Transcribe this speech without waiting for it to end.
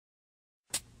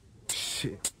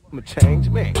Shit, I'm a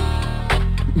changed man.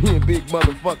 Me and big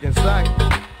motherfucking sight.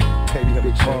 Baby, I'm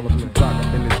a changed man.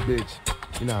 Up in this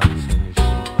bitch. You know how we sing this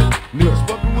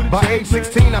shit. By age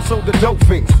 16, I sold the dope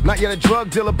fiends. Not yet a drug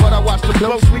dealer, but I watched them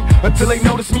closely. Until they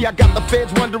noticed me, I got the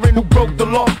feds wondering who broke the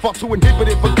law. Fought to inhibit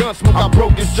it for gun smoke, I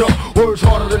broke his jaw. Words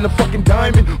harder than a fucking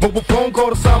diamond. Mobile phone call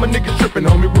to Simon, niggas tripping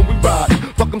on me when we ride.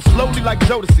 Fuck them slowly like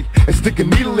Jodeci. And stick a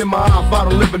needle in my eye if I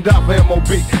don't live and die for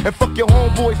MOB. And fuck your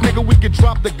homeboys, nigga, we can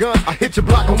drop the gun. I hit your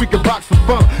block and we can box for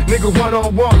fun. Nigga,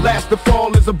 one-on-one, last to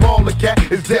fall is a baller cat.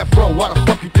 It's death row, why the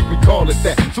fuck you think we call it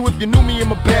that? So if you knew me in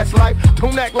my past life,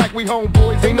 don't act like we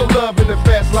homeboys. Ain't no love in the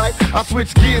fast life. I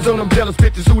switch gears on them jealous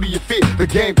bitches, who do you fit? The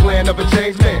game plan of a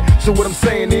changed man. So what I'm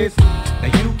saying is,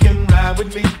 now you can ride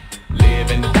with me,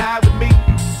 live and die with me,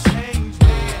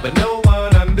 but no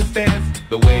one understands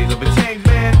the ways of a changed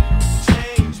man.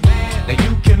 Now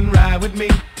you can ride with me,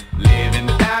 live and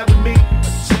die with me,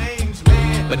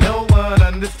 but no one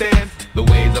understands the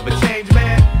ways of a changed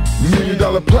man. $1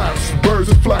 million plots, birds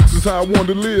and flocks is how I want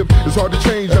to live. It's hard to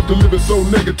change after living so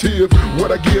negative.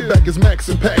 What I give back is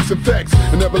Maxim, packs and facts.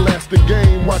 An everlasting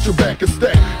game, watch your back and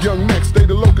stack. Young Max, stay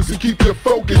the locus and keep your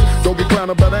focus. Don't get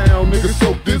clowned by down, nigga,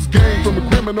 soak this game. From a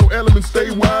criminal element,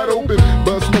 stay wide open.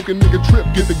 Buzz smoking, nigga, trip,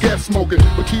 get the gas smoking.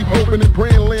 But keep hoping and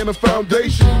praying, laying a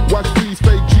foundation. Watch these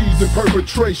fake G's in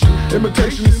perpetration.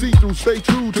 Imitation is see-through, stay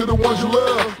true to the ones you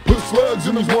love. Put slugs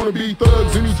in these wannabe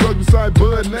thugs, in these drugs beside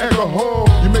bud and alcohol.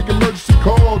 You make emergency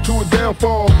call to a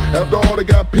downfall. After all, they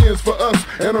got pens for us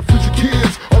and our future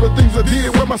kids. All the things I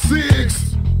did with my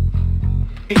six.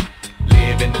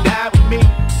 Live and die with me,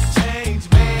 change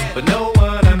man, but no